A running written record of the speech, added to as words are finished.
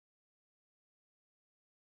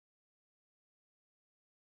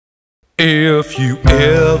If you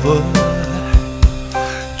ever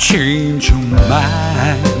change your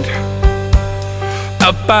mind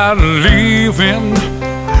about leaving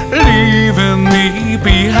me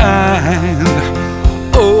behind,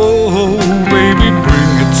 oh baby,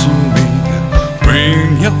 bring it to me.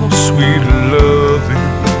 Bring your sweet loving,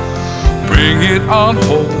 bring it on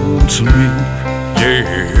home to me. Yeah,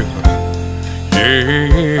 yeah.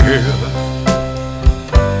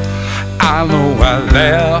 I know I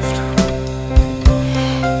laughed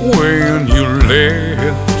when you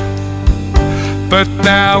left, but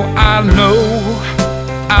now I know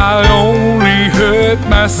I only hurt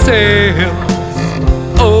myself.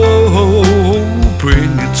 Oh,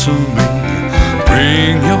 bring it to me.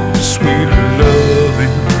 Bring your sweet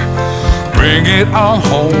loving, bring it on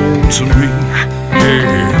home to me.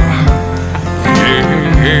 Yeah,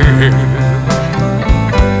 yeah.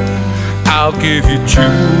 I'll give you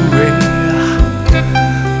jewelry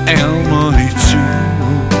and money too,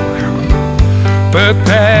 but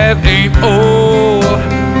that ain't all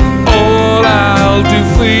I'll do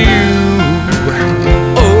for you.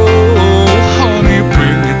 Oh, honey,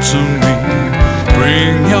 bring it to me.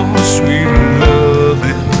 Bring your sweet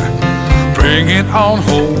loving, bring it on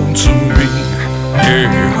home to me. Yeah,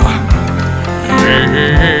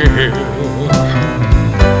 yeah.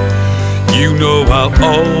 You know I'll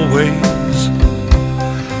always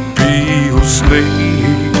be your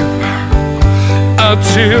slave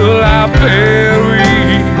until I'm buried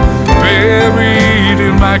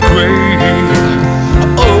in my grave.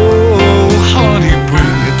 Oh, honey,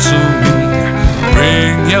 bring it to me.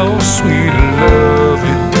 Bring your sweet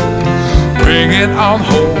loving, bring it on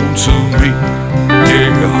home to me.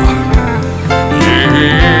 Yeah,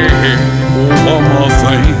 yeah. Oh, one more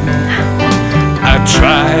thing. I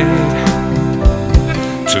tried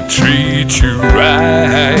to treat you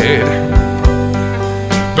right,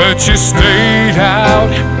 but you stayed out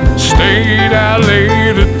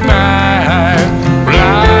late at night. But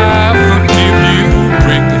I forgive you.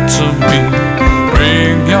 Bring it to me.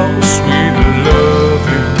 Bring your sweet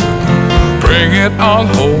loving, bring it on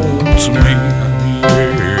home to me.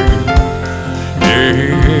 Yeah,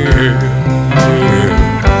 yeah, yeah.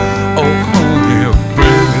 Oh, honey,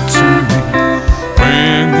 bring it to me.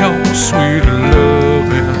 Bring your sweet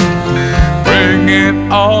loving, bring it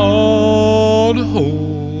on home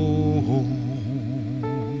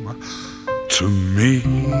to me.